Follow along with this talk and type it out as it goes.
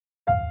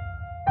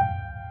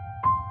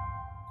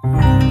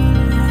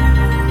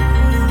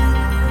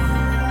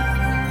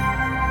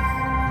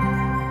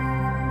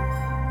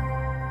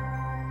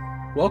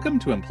Welcome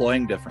to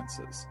Employing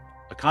Differences,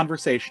 a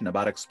conversation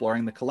about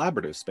exploring the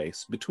collaborative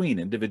space between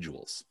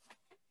individuals.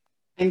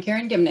 I'm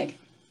Karen Gimnig.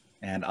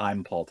 And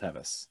I'm Paul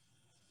Tevis.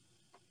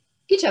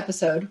 Each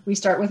episode, we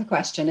start with a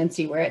question and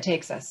see where it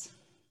takes us.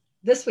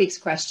 This week's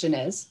question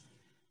is,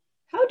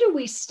 how do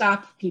we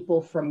stop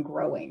people from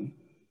growing?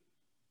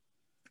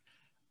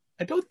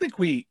 I don't think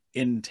we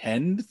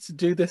intend to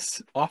do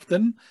this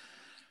often,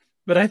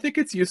 but I think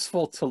it's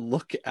useful to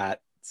look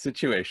at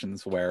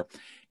situations where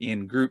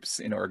in groups,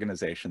 in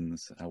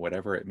organizations,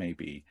 whatever it may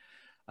be,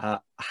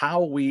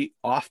 how we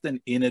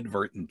often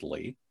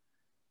inadvertently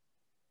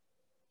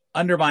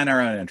undermine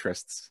our own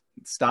interests,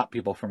 stop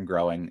people from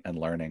growing and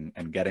learning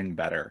and getting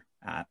better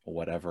at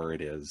whatever it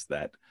is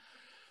that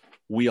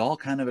we all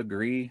kind of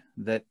agree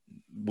that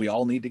we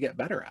all need to get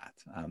better at.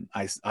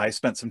 I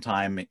spent some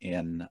time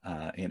in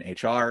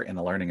HR in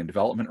a learning and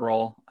development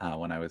role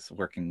when I was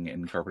working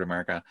in corporate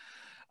America.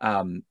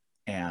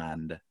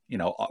 And, you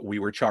know, we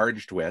were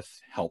charged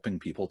with helping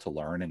people to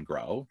learn and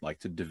grow, like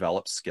to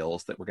develop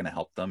skills that were going to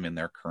help them in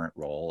their current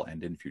role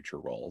and in future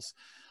roles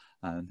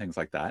and things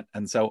like that.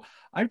 And so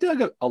I've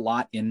dug a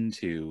lot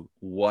into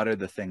what are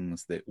the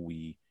things that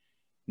we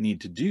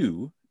need to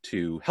do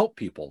to help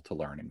people to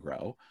learn and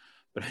grow.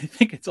 But I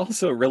think it's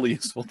also really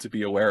useful to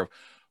be aware of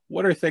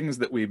what are things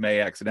that we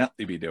may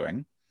accidentally be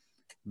doing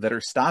that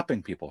are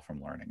stopping people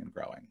from learning and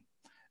growing.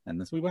 And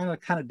this, we want to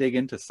kind of dig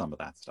into some of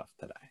that stuff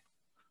today.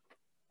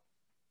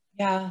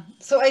 Yeah,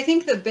 so I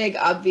think the big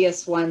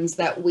obvious ones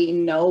that we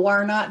know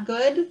are not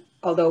good,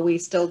 although we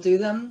still do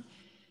them,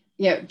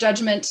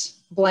 judgment,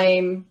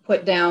 blame,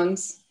 put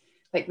downs,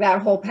 like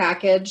that whole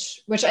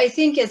package, which I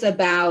think is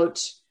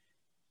about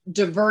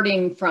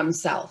diverting from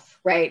self,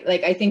 right?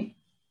 Like I think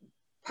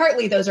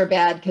partly those are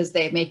bad because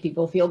they make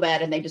people feel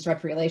bad and they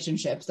disrupt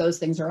relationships. Those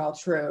things are all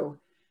true.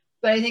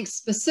 But I think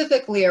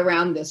specifically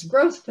around this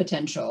growth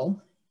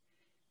potential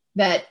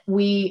that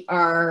we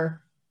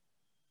are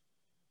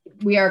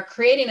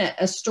creating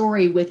a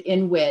story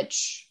within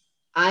which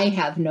I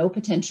have no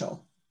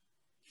potential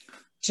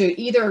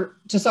to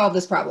solve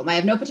this problem. I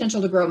have no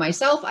potential to grow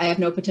myself. I have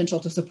no potential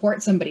to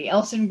support somebody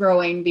else in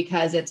growing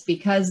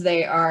because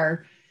they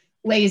are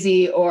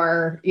lazy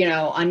or,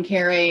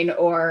 uncaring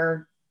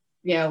or,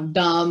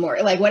 dumb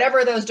or like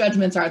whatever those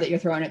judgments are that you're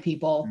throwing at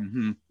people.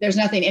 Mm-hmm. There's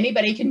nothing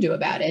anybody can do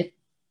about it.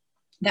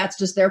 That's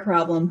just their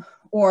problem.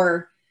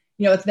 Or,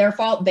 it's their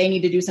fault. They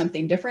need to do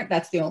something different.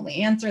 That's the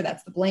only answer.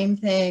 That's the blame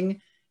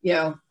thing.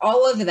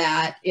 All of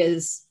that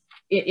is,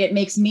 it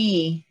makes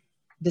me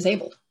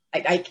disabled.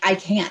 I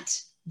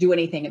can't do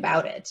anything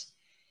about it.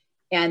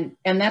 And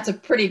that's a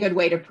pretty good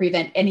way to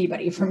prevent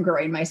anybody from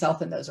growing,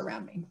 myself and those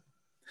around me.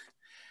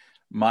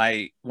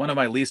 One of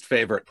my least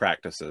favorite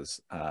practices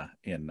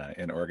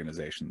in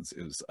organizations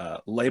is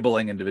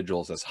labeling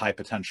individuals as high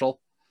potential.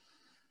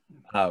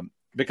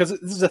 Because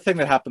this is a thing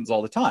that happens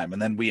all the time.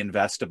 And then we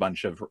invest a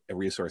bunch of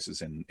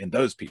resources in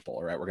those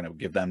people, right? We're going to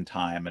give them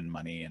time and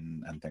money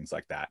and things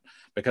like that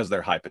because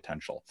they're high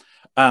potential.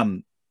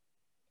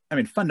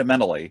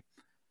 Fundamentally,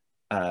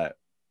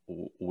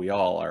 we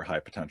all are high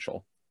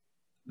potential.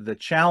 The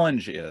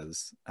challenge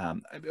is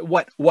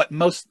what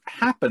most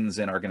happens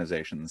in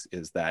organizations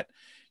is that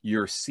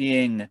you're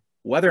seeing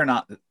whether or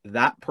not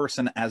that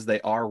person as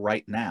they are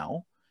right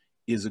now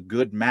is a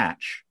good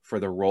match for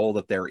the role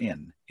that they're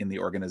in the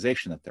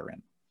organization that they're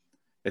in.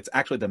 It's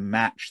actually the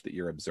match that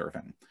you're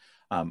observing.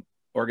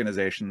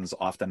 Organizations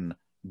often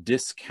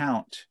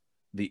discount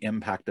the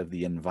impact of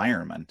the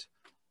environment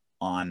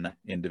on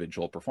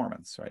individual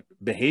performance, right?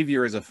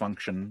 Behavior is a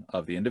function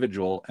of the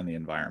individual and the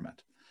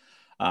environment.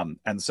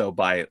 And so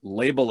by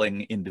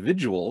labeling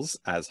individuals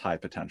as high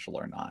potential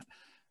or not,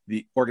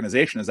 the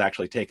organization has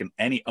actually taken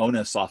any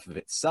onus off of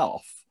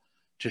itself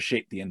to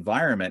shape the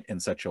environment in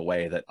such a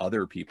way that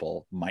other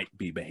people might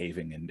be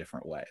behaving in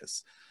different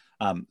ways.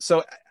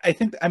 So I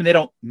think, they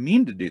don't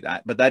mean to do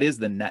that, but that is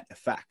the net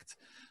effect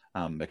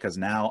because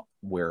now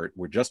we're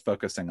just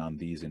focusing on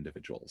these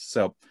individuals.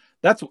 So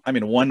that's,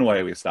 one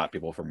way we stop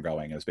people from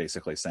growing is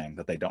basically saying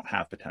that they don't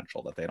have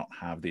potential, that they don't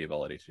have the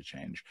ability to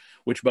change,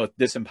 which both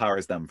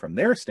disempowers them from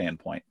their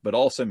standpoint, but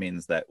also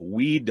means that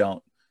we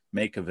don't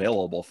make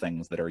available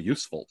things that are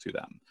useful to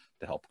them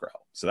to help grow.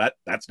 So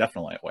that's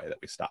definitely a way that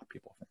we stop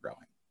people from growing.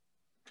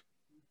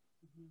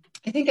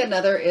 I think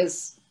another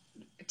is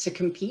to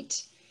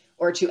compete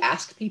or to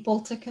ask people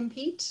to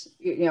compete,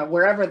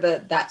 wherever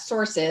that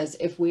source is.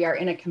 If we are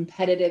in a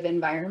competitive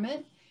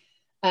environment,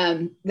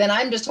 then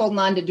I'm just holding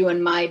on to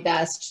doing my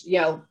best.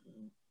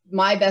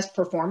 My best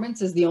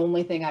performance is the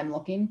only thing I'm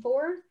looking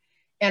for.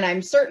 And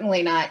I'm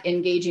certainly not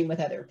engaging with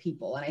other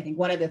people. And I think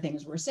one of the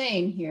things we're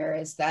saying here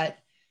is that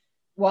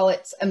while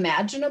it's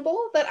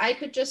imaginable that I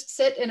could just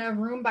sit in a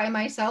room by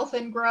myself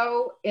and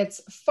grow,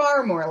 it's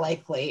far more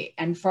likely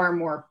and far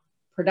more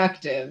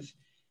productive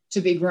to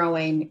be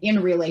growing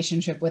in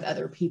relationship with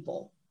other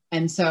people.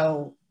 And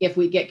so if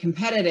we get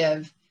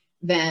competitive,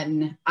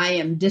 then I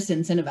am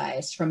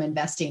disincentivized from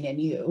investing in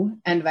you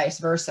and vice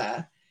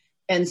versa.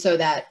 And so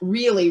that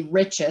really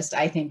richest,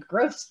 I think,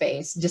 growth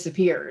space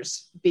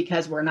disappears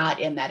because we're not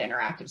in that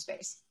interactive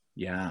space.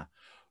 Yeah.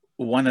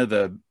 one of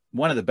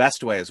the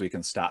best ways we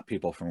can stop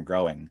people from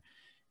growing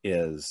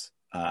is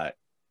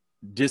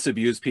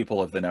disabuse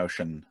people of the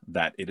notion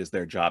that it is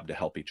their job to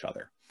help each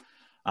other.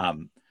 I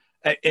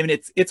mean,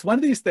 it's one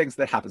of these things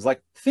that happens,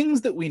 like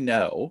things that we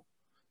know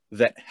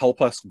that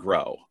help us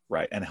grow,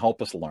 right, and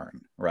help us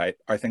learn, right,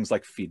 are things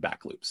like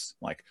feedback loops.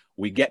 Like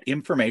we get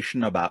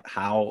information about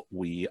how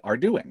we are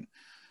doing.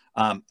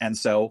 And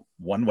so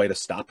one way to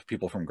stop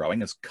people from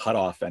growing is cut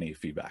off any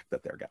feedback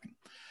that they're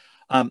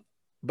getting.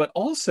 But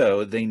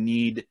also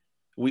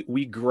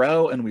we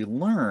grow and we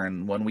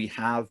learn when we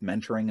have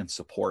mentoring and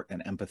support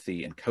and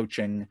empathy and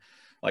coaching,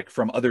 like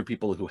from other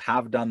people who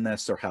have done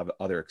this or have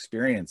other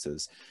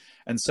experiences.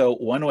 And so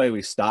one way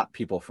we stop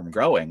people from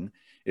growing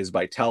is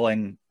by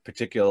telling,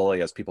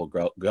 particularly as people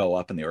go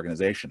up in the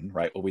organization,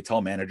 right? What we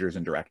tell managers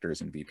and directors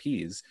and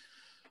VPs,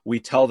 we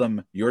tell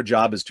them your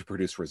job is to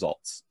produce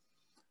results.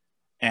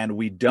 And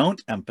we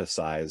don't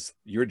emphasize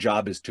your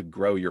job is to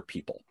grow your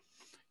people.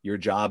 Your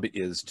job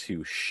is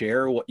to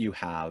share what you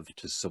have,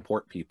 to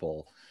support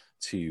people,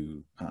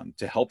 to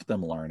help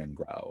them learn and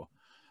grow,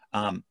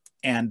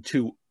 and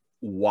to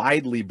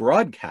widely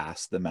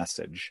broadcast the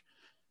message,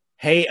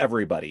 hey,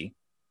 everybody,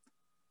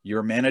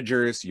 your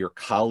manager's, your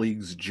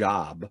colleagues'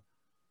 job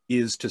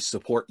is to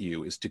support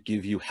you, is to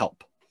give you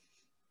help.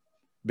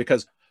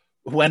 Because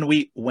when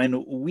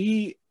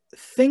we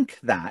think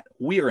that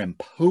we are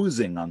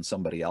imposing on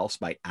somebody else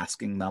by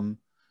asking them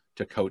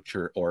to coach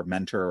or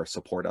mentor or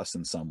support us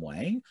in some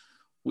way,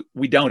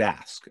 we don't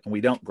ask and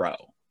we don't grow.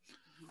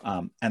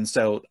 And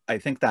so I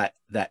think that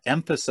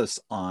emphasis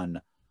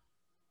on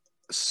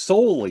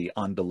solely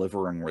on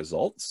delivering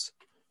results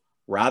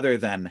rather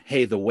than,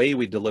 hey, the way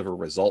we deliver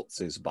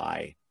results is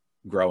by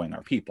growing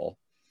our people,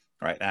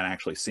 right? And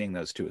actually seeing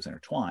those two as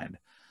intertwined.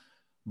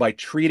 By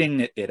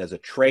treating it as a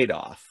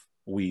trade-off,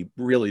 we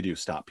really do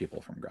stop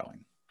people from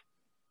growing.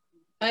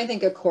 I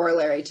think a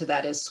corollary to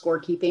that is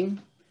scorekeeping.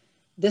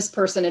 This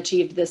person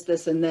achieved this,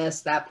 this, and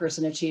this, that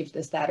person achieved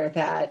this, that, or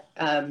that.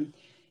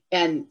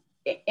 And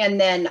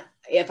then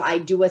if I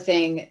do a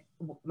thing,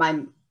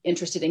 I'm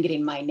interested in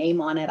getting my name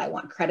on it. I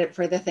want credit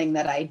for the thing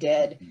that I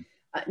did.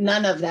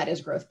 None of that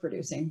is growth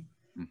producing.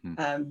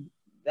 Mm-hmm.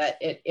 That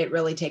it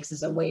really takes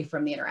us away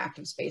from the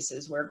interactive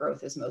spaces where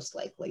growth is most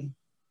likely.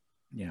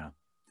 Yeah.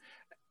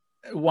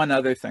 One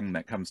other thing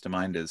that comes to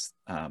mind is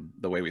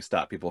the way we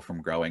stop people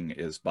from growing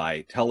is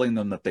by telling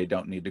them that they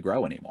don't need to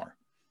grow anymore.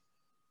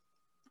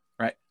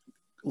 Right?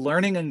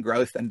 Learning and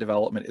growth and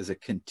development is a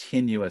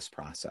continuous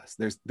process.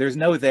 There's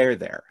no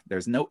there.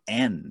 There's no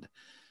end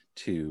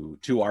to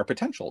our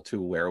potential,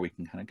 to where we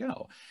can kind of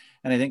go.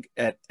 And I think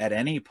at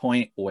any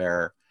point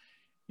where,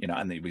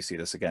 and we see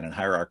this again in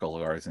hierarchical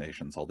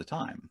organizations all the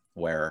time,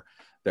 where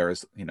there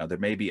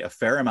may be a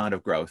fair amount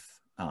of growth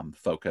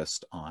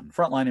focused on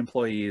frontline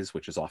employees,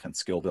 which is often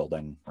skill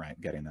building, right?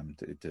 Getting them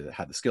to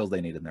have the skills they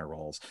need in their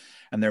roles.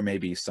 And there may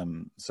be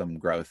some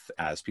growth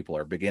as people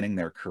are beginning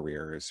their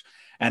careers.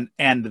 And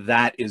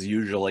that is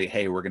usually,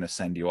 hey, we're going to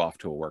send you off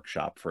to a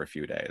workshop for a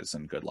few days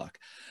and good luck.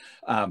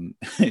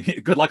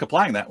 Good luck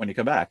applying that when you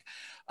come back.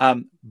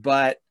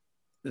 But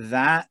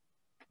that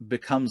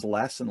becomes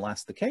less and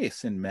less the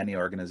case in many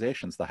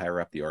organizations the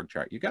higher up the org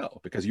chart you go,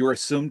 because you're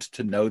assumed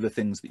to know the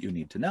things that you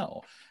need to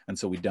know. And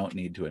so we don't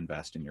need to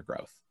invest in your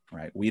growth,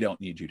 right? We don't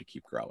need you to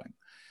keep growing.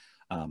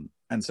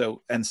 And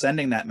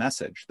sending that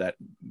message that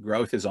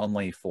growth is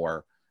only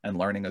for, and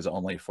learning is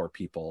only for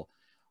people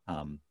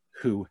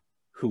who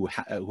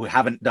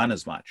haven't done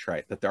as much,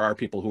 right? That there are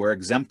people who are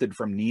exempted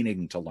from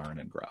needing to learn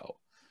and grow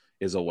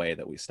is a way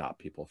that we stop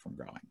people from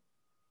growing.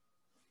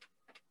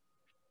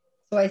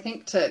 So I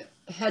think to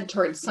head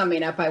towards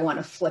summing up, I want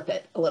to flip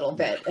it a little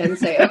bit and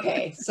say,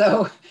 okay,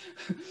 so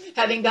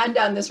having gone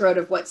down this road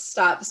of what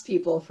stops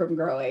people from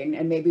growing,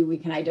 and maybe we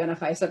can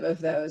identify some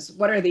of those,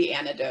 what are the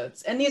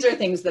antidotes? And these are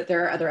things that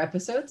there are other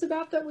episodes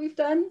about that we've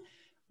done.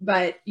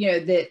 But,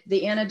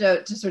 the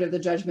antidote to sort of the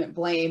judgment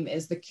blame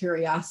is the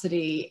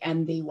curiosity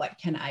and the what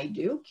can I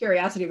do?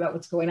 Curiosity about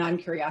what's going on,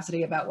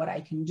 curiosity about what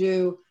I can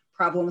do,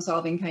 problem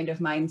solving kind of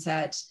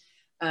mindset.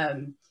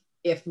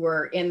 If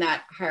we're in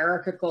that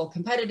hierarchical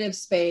competitive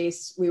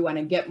space, we want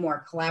to get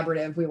more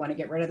collaborative. We want to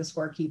get rid of the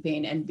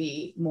scorekeeping and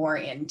be more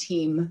in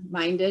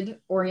team-minded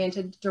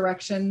oriented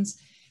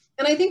directions.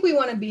 And I think we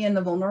want to be in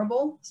the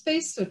vulnerable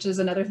space, which is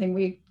another thing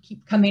we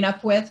keep coming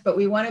up with, but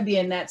we want to be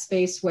in that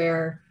space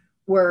where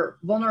we're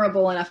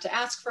vulnerable enough to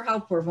ask for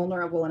help. We're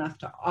vulnerable enough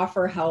to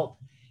offer help.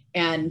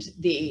 And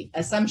the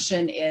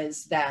assumption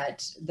is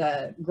that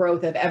the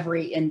growth of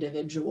every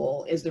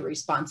individual is the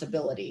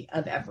responsibility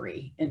of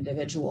every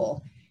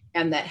individual,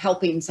 and that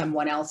helping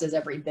someone else is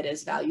every bit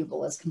as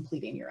valuable as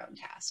completing your own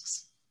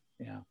tasks.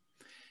 Yeah.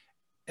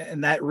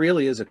 And that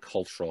really is a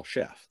cultural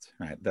shift,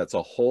 right? That's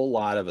a whole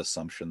lot of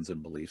assumptions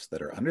and beliefs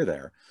that are under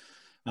there.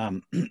 I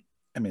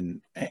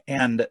mean,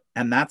 and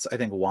that's, I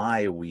think,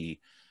 why we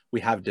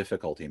have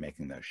difficulty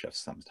making those shifts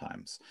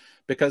sometimes,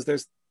 because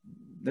there's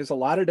a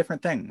lot of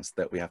different things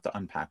that we have to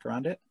unpack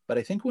around it. But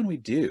I think when we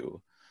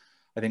do,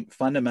 I think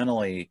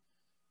fundamentally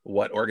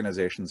what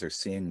organizations are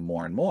seeing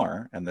more and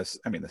more, and this,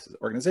 I mean, this is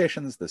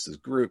organizations, this is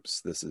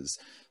groups, this is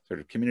sort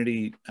of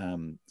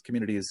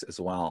communities as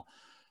well.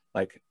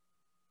 Like,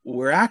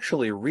 we're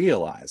actually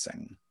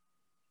realizing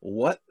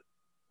what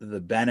the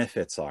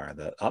benefits are,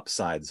 the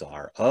upsides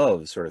are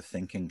of sort of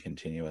thinking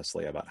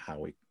continuously about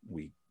how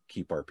we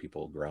keep our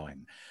people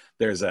growing.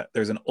 There's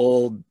an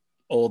old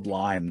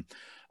line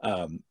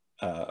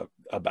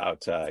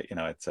about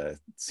it's a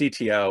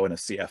CTO and a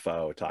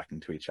CFO talking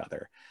to each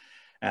other.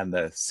 And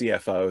the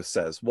CFO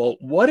says, well,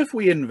 what if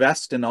we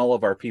invest in all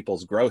of our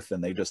people's growth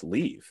and they just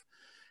leave?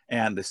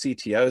 And the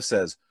CTO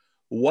says,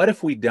 what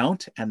if we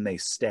don't and they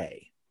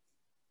stay?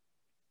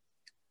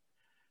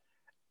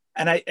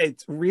 And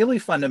it's really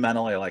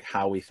fundamentally like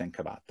how we think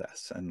about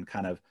this, and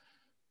kind of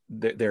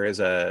there's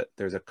a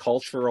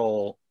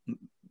cultural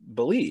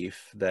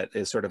belief that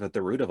is sort of at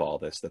the root of all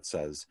this that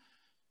says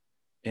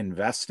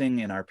investing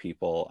in our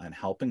people and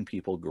helping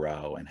people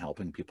grow and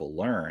helping people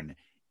learn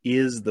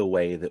is the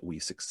way that we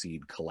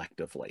succeed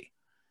collectively.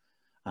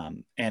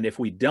 And if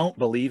we don't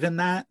believe in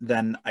that,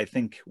 then I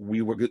think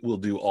we'll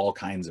do all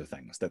kinds of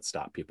things that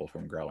stop people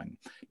from growing.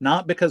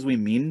 Not because we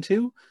mean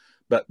to,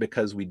 but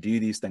because we do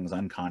these things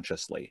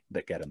unconsciously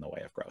that get in the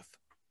way of growth.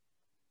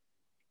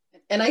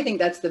 And I think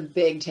that's the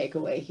big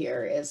takeaway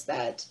here, is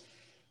that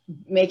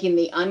making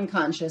the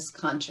unconscious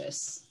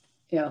conscious.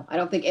 I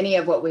don't think any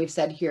of what we've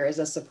said here is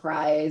a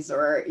surprise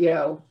or,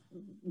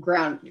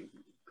 ground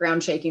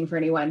shaking for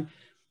anyone.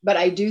 But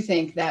I do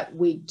think that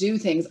we do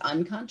things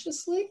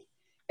unconsciously.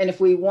 And if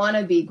we want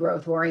to be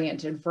growth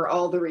oriented for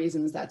all the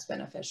reasons that's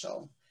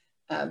beneficial,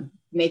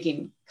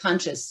 making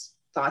conscious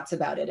thoughts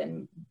about it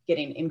and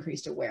getting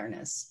increased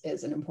awareness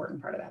is an important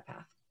part of that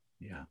path.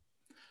 Yeah.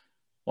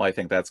 Well, I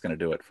think that's going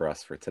to do it for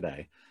us for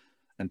today.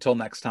 Until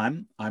next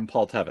time, I'm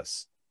Paul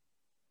Tevis.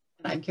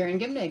 And I'm Karen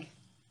Gimnig.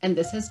 And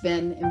this has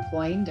been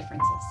Employing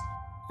Differences.